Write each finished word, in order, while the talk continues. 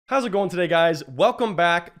How's it going today, guys? Welcome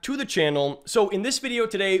back to the channel. So in this video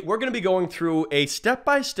today, we're going to be going through a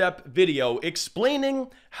step-by-step video explaining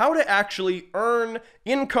how to actually earn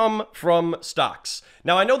income from stocks.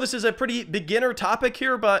 Now, I know this is a pretty beginner topic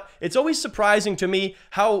here, but it's always surprising to me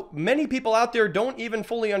how many people out there don't even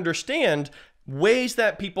fully understand ways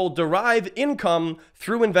that people derive income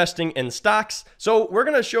through investing in stocks. So we're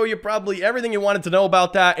going to show you probably everything you wanted to know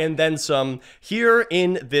about that and then some here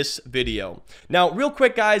in this video. Now, real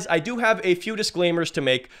quick, guys, I do have a few disclaimers to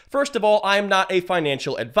make. First of all, I am not a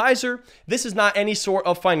financial advisor. This is not any sort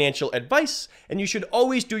of financial advice, and you should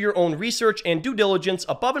always do your own research and due diligence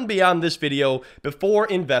above and beyond this video before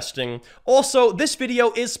investing. Also, this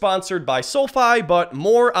video is sponsored by SoFi, but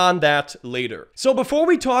more on that later. So before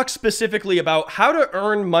we talk specifically about how to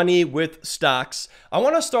earn money with stocks, I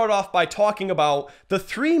want to start off by talking about the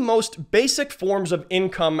three most basic forms of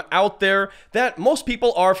income out there that most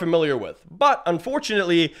people are familiar with. But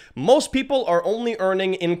unfortunately, most people are only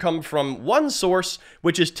earning income from one source,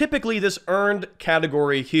 which is typically this earned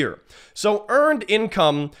category here. So earned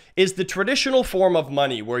income is the traditional form of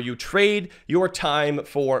money where you trade your time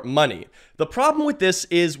for money. The problem with this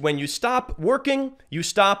is when you stop working, you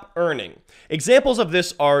stop earning. Examples of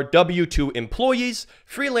this are W-2 employees,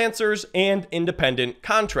 freelancers, and independent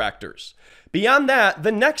contractors. Beyond that,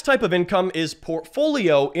 the next type of income is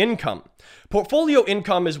portfolio income. Portfolio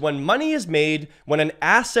income is when money is made when an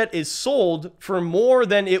asset is sold for more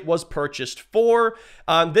than it was purchased for.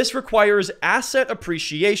 This requires asset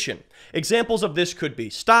appreciation. Examples of this could be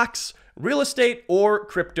stocks, real estate, or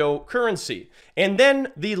cryptocurrency. And then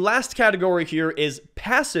the last category here is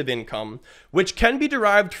passive income, which can be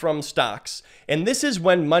derived from stocks. And this is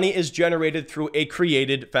when money is generated through a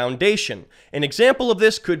created foundation. An example of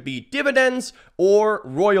this could be dividends or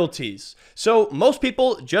royalties. So most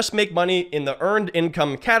people just make money in the earned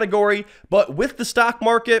income category, but with the stock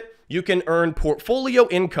market, you can earn portfolio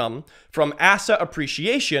income from asset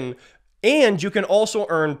appreciation, and you can also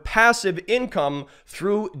earn passive income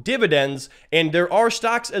through dividends. And there are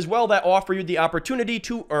stocks as well that offer you the opportunity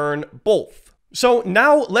to earn both. So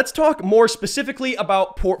now let's talk more specifically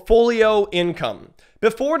about portfolio income.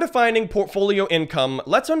 Before defining portfolio income,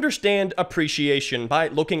 let's understand appreciation by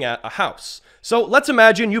looking at a house. So let's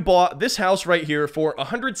imagine you bought this house right here for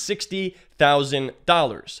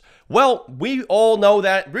 $160,000. Well, we all know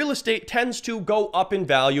that real estate tends to go up in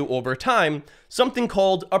value over time, something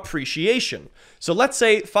called appreciation. So let's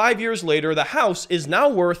say 5 years later, the house is now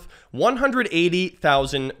worth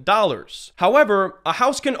 $180,000. However, a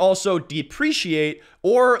house can also depreciate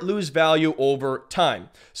or lose value over time.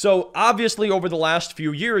 So obviously over the last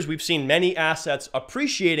few years, we've seen many assets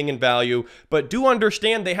appreciating in value, but do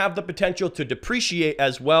understand they have the potential to depreciate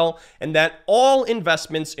as well, and that all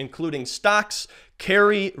investments, including stocks,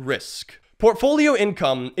 carry risk. Portfolio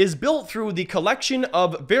income is built through the collection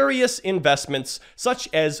of various investments such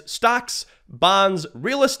as stocks, bonds,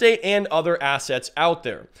 real estate, and other assets out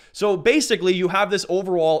there. So basically, you have this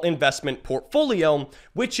overall investment portfolio,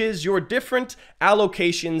 which is your different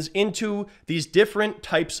allocations into these different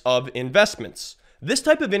types of investments. This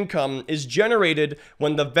type of income is generated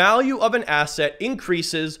when the value of an asset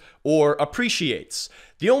increases or appreciates.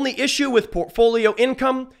 The only issue with portfolio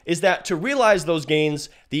income is that to realize those gains,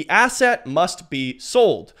 the asset must be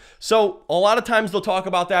sold. So a lot of times they'll talk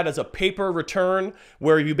about that as a paper return,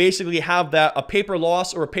 where you basically have that a paper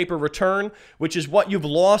loss or a paper return, which is what you've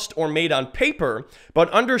lost or made on paper.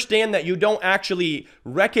 But understand that you don't actually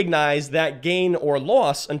recognize that gain or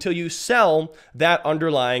loss until you sell that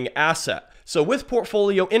underlying asset. So with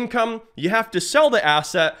portfolio income, you have to sell the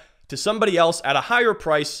asset to somebody else at a higher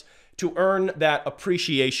price to earn that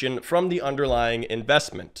appreciation from the underlying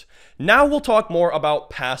investment. Now we'll talk more about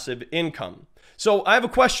passive income. So I have a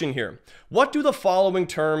question here. What do the following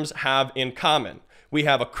terms have in common? We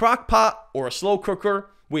have a crock pot or a slow cooker,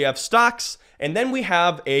 we have stocks, and then we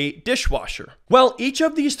have a dishwasher. Well, each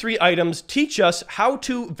of these three items teach us how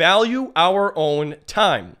to value our own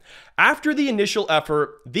time. After the initial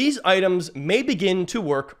effort, these items may begin to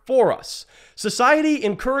work for us. Society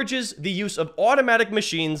encourages the use of automatic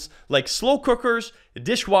machines like slow cookers,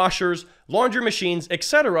 dishwashers, laundry machines,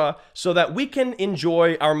 etc., so that we can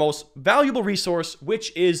enjoy our most valuable resource,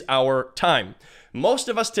 which is our time. Most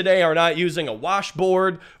of us today are not using a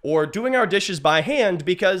washboard or doing our dishes by hand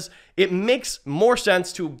because it makes more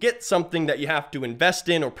sense to get something that you have to invest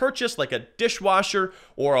in or purchase, like a dishwasher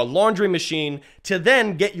or a laundry machine, to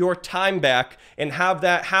then get your time back and have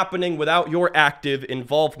that happening without your active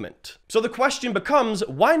involvement. So the question becomes,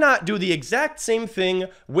 why not do the exact same thing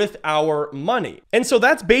with our money? And so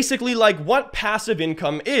that's basically like what passive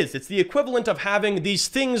income is. It's the equivalent of having these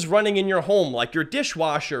things running in your home, like your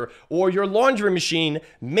dishwasher or your laundry machine,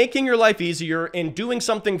 making your life easier and doing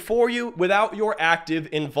something for you without your active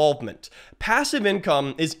involvement. Passive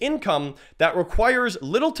income is income that requires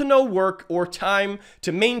little to no work or time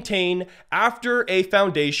to maintain after a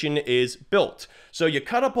foundation is built. So you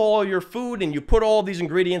cut up all your food and you put all these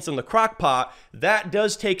ingredients in the crock pot. That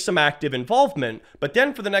does take some active involvement. But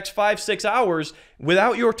then for the next 5-6 hours,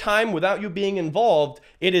 without your time, without you being involved,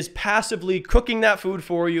 it is passively cooking that food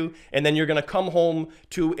for you. And then you're going to come home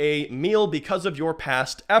to a meal because of your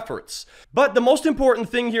past efforts. But the most important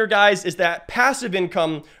thing here, guys, is that passive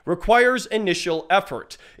income requires initial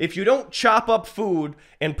effort. If you don't chop up food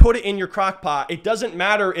and put it in your crock pot, it doesn't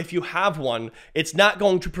matter if you have one. It's not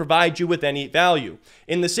going to provide you with any value.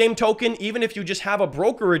 In the same token, even if you just have a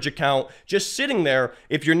brokerage account just sitting there,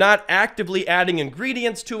 if you're not actively adding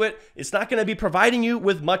ingredients to it, it's not going to be providing you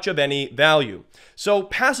with much of any value. So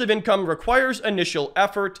passive income requires initial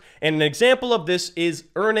effort, and an example of this is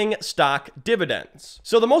earning stock dividends.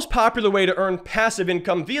 So the most popular way to earn passive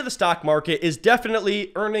income via the stock market is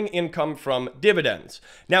definitely earning income from dividends.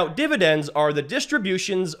 Now, dividends are the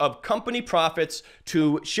distributions of company profits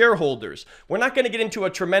to shareholders. We're not going to get into a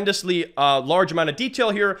tremendously large amount of detail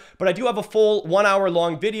here, but I do have a full 1 hour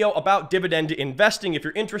long video about dividend investing. If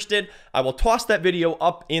you're interested, I will toss that video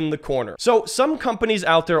up in the corner. So some companies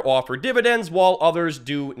out there offer dividends while others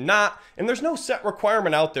do not, and there's no set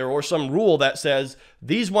requirement out there or some rule that says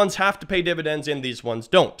these ones have to pay dividends and these ones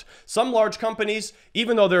don't. Some large companies,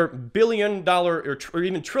 even though they're billion-dollar or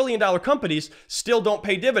even trillion-dollar companies, still don't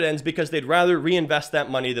pay dividends because they'd rather reinvest that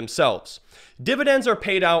money themselves. Dividends are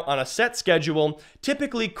paid out on a set schedule,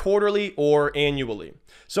 typically quarterly or annually.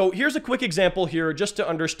 So here's a quick example here just to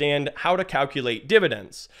understand how to calculate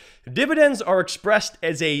dividends. Dividends are expressed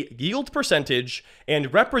as a yield percentage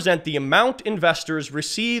and represent the amount investors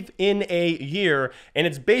receive in a year, and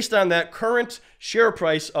it's based on that current share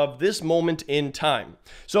price of this moment in time.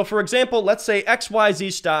 So for example, let's say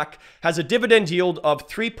XYZ stock has a dividend yield of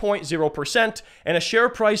 3.0% and a share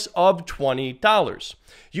price of $20.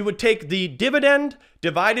 You would take the dividend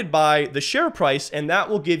divided by the share price, and that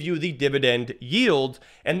will give you the dividend yield.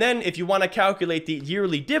 And then if you want to calculate the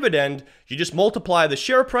yearly dividend, you just multiply the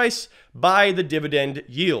share price by the dividend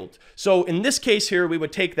yield. So in this case here, we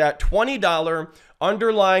would take that $20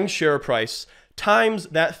 underlying share price times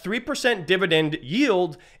that 3% dividend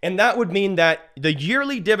yield, and that would mean that the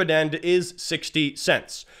yearly dividend is 60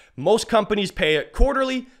 cents. Most companies pay it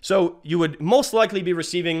quarterly, so you would most likely be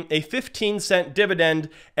receiving a 15-cent dividend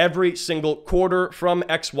every single quarter from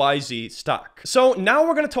XYZ stock. So now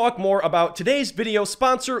we're going to talk more about today's video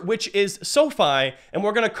sponsor, which is SoFi, and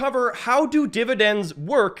we're going to cover how do dividends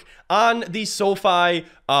work on the SoFi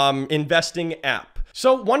investing app.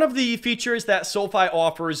 So one of the features that SoFi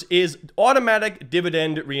offers is automatic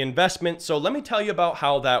dividend reinvestment. So let me tell you about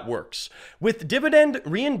how that works. With dividend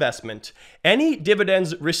reinvestment, any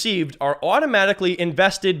dividends received are automatically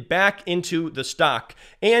invested back into the stock.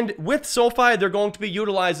 And with SoFi, they're going to be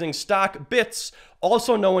utilizing stock bits,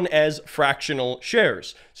 also known as fractional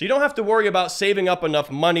shares. So you don't have to worry about saving up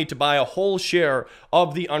enough money to buy a whole share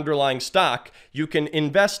of the underlying stock. You can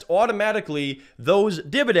invest automatically those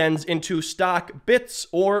dividends into stock bits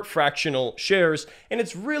or fractional shares, and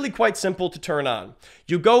it's really quite simple to turn on.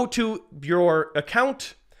 You go to your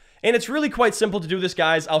account, and it's really quite simple to do this,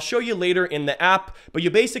 guys. I'll show you later in the app, but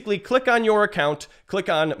you basically click on your account, click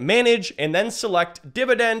on Manage, and then select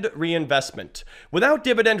Dividend Reinvestment. Without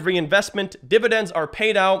dividend reinvestment, dividends are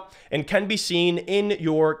paid out and can be seen in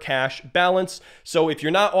your cash balance. So if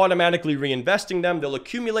you're not automatically reinvesting them, they'll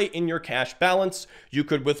accumulate in your cash balance. You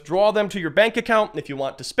could withdraw them to your bank account if you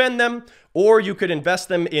want to spend them, or you could invest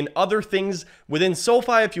them in other things within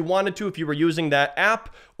SoFi if you wanted to, if you were using that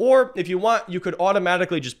app, or if you want, you could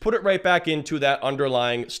automatically just put it right back into that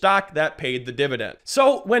underlying stock that paid the dividend.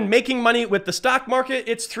 So when making money with the stock market,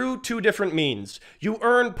 it's through two different means. You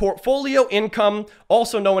earn portfolio income,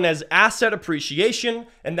 also known as asset appreciation,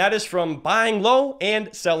 and that is from buying low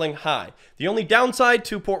and selling high. The only downside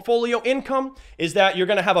to portfolio income is that you're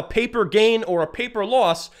going to have a paper gain or a paper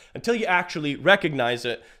loss until you actually recognize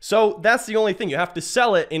it. So that's that's the only thing. You have to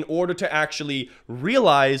sell it in order to actually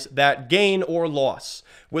realize that gain or loss.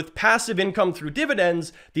 With passive income through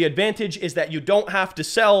dividends, the advantage is that you don't have to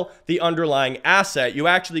sell the underlying asset. You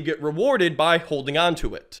actually get rewarded by holding on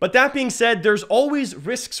to it. But that being said, there's always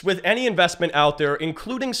risks with any investment out there,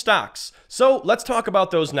 including stocks. So let's talk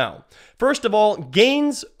about those now. First of all,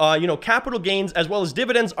 gains, capital gains as well as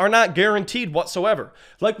dividends are not guaranteed whatsoever.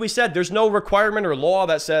 Like we said, there's no requirement or law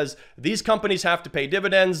that says these companies have to pay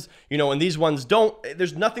dividends, and these ones don't.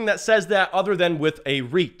 There's nothing that says that other than with a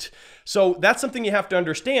REIT. So that's something you have to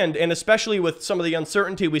understand, and especially with some of the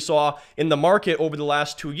uncertainty we saw in the market over the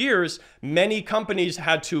last 2 years, many companies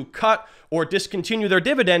had to cut or discontinue their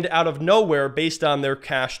dividend out of nowhere based on their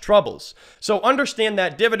cash troubles. So understand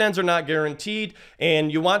that dividends are not guaranteed,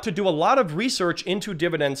 and you want to do a lot of research into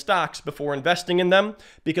dividend stocks before investing in them,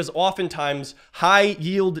 because oftentimes high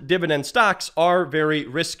yield dividend stocks are very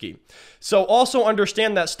risky. So also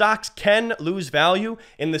understand that stocks can lose value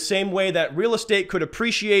in the same way that real estate could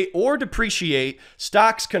appreciate or depreciate.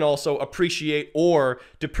 Stocks can also appreciate or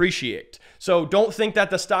depreciate. So don't think that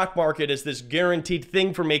the stock market is this guaranteed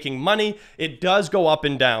thing for making money. It does go up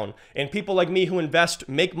and down. And people like me who invest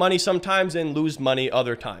make money sometimes and lose money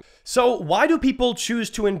other times. So why do people choose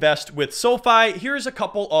to invest with SoFi? Here's a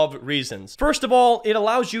couple of reasons. First of all, it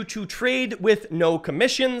allows you to trade with no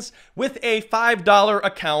commissions, with a $5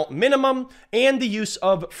 account minimum, and the use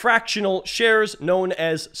of fractional shares known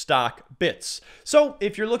as stock bits. So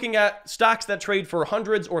if you're looking at stocks that trade for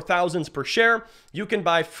hundreds or thousands per share, you can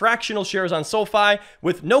buy fractional shares on SoFi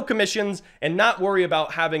with no commissions and not worry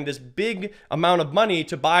about having this big amount of money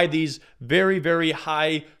to buy these very, very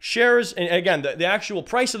high shares. And again, the actual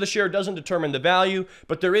price of the share doesn't determine the value,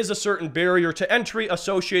 but there is a certain barrier to entry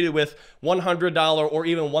associated with $100 or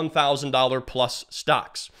even $1,000 plus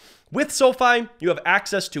stocks. With SoFi, you have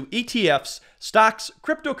access to ETFs, stocks,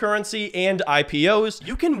 cryptocurrency, and IPOs.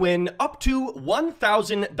 You can win up to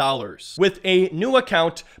 $1,000 with a new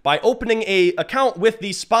account by opening an account with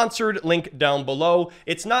the sponsored link down below.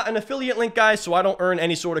 It's not an affiliate link, guys, so I don't earn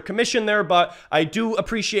any sort of commission there, but I do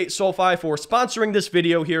appreciate SoFi for sponsoring this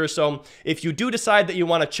video here. So if you do decide that you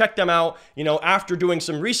want to check them out, after doing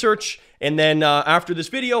some research, and then after this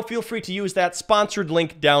video, feel free to use that sponsored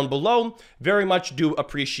link down below. Very much do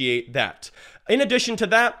appreciate that. In addition to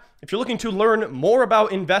that, if you're looking to learn more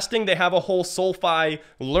about investing, they have a whole SoFi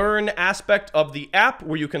Learn aspect of the app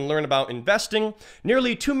where you can learn about investing.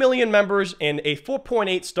 Nearly 2 million members and a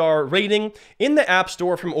 4.8 star rating in the App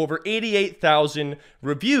Store from over 88,000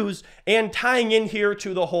 reviews. And tying in here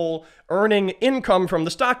to the whole earning income from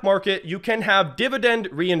the stock market, you can have dividend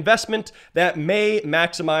reinvestment that may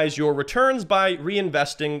maximize your returns by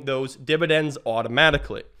reinvesting those dividends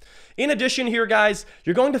automatically. In addition here, guys,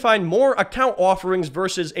 you're going to find more account offerings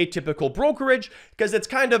versus a typical brokerage because it's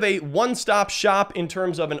kind of a one-stop shop in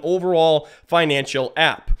terms of an overall financial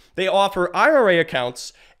app. They offer IRA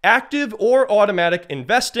accounts, active or automatic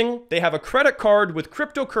investing. They have a credit card with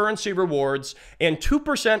cryptocurrency rewards and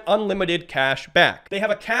 2% unlimited cash back. They have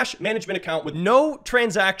a cash management account with no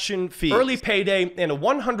transaction fee, early payday, and a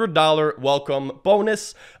 $100 welcome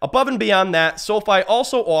bonus. Above and beyond that, SoFi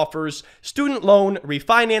also offers student loan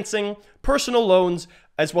refinancing, personal loans,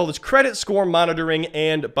 as well as credit score monitoring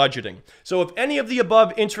and budgeting. So if any of the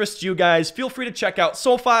above interests you guys, feel free to check out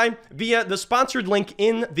SoFi via the sponsored link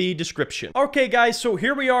in the description. Okay guys, so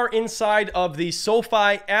here we are inside of the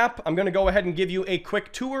SoFi app. I'm gonna go ahead and give you a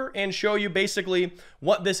quick tour and show you basically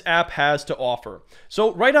what this app has to offer.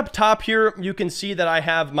 So right up top here, you can see that I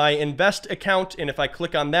have my invest account, and if I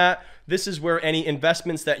click on that, this is where any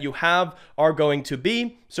investments that you have are going to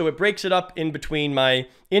be. So it breaks it up in between my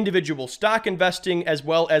individual stock investing as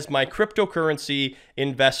well as my cryptocurrency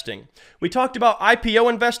investing. We talked about IPO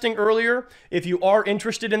investing earlier. If you are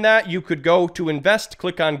interested in that, you could go to invest,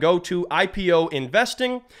 click on go to IPO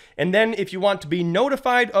investing. And then if you want to be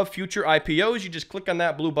notified of future IPOs, you just click on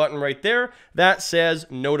that blue button right there that says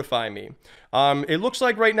notify me. It looks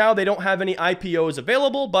like right now they don't have any IPOs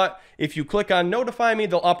available, but if you click on notify me,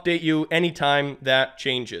 they'll update you anytime that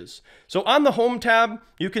changes. So on the home tab,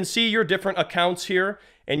 you can see your different accounts here,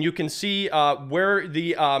 and you can see where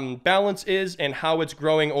the balance is and how it's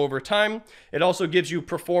growing over time. It also gives you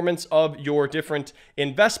performance of your different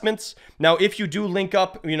investments. Now, if you do link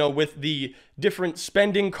up, with the different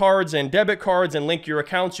spending cards and debit cards and link your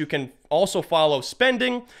accounts, you can also follow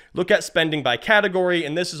spending, look at spending by category,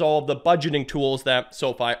 and this is all of the budgeting tools that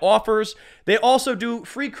SoFi offers. They also do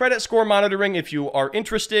free credit score monitoring if you are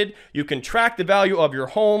interested. You can track the value of your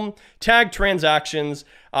home, tag transactions,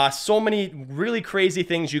 So many really crazy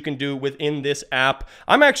things you can do within this app.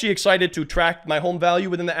 I'm actually excited to track my home value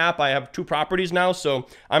within the app. I have 2 properties now, so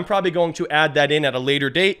I'm probably going to add that in at a later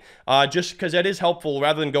date, just because that is helpful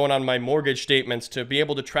rather than going on my mortgage statements to be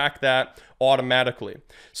able to track that automatically.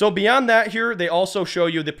 So beyond that here, they also show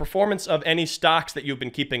you the performance of any stocks that you've been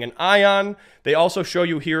keeping an eye on. They also show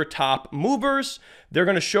you here top movers. They're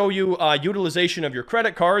going to show you utilization of your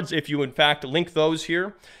credit cards if you in fact link those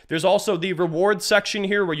here. There's also the reward section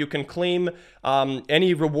here where you can claim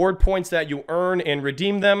any reward points that you earn and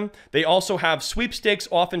redeem them. They also have sweepstakes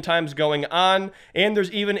oftentimes going on, and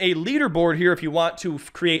there's even a leaderboard here if you want to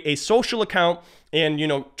create a social account and, you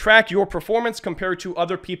know, track your performance compared to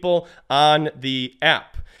other people on the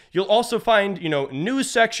app. You'll also find, you know,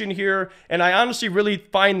 news section here, and I honestly really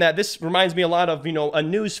find that this reminds me a lot of, you know, a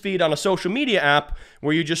news feed on a social media app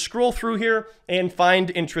where you just scroll through here and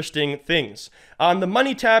find interesting things. On the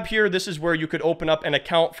money tab here, this is where you could open up an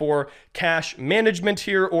account for cash management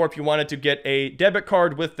here, or if you wanted to get a debit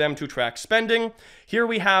card with them to track spending. Here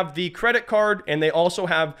we have the credit card, and they also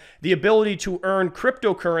have the ability to earn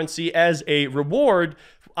cryptocurrency as a reward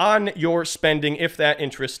on your spending if that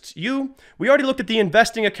interests you. We already looked at the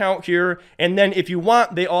investing account here, and then if you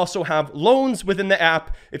want, they also have loans within the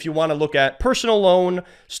app if you want to look at personal loan,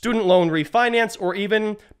 student loan refinance, or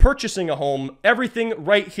even purchasing a home. Everything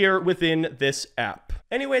right here within this app.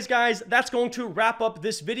 Anyways, guys, that's going to wrap up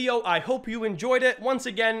this video. I hope you enjoyed it. Once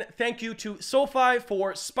again, thank you to SoFi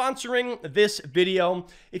for sponsoring this video.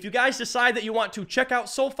 If you guys decide that you want to check out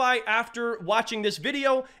SoFi after watching this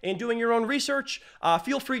video and doing your own research,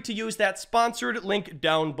 feel free to use that sponsored link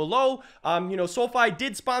down below. You know, SoFi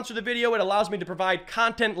did sponsor the video. It allows me to provide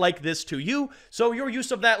content like this to you. So your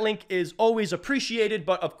use of that link is always appreciated,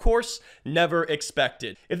 but of course, never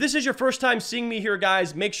expected. If this is your first time seeing me here,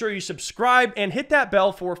 guys, make sure you subscribe and hit that bell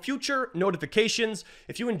for future notifications.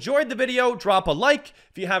 If you enjoyed the video, drop a like.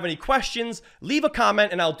 If you have any questions, leave a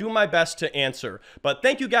comment and I'll do my best to answer. But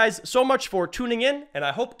thank you guys so much for tuning in, and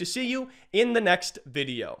I hope to see you in the next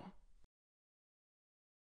video.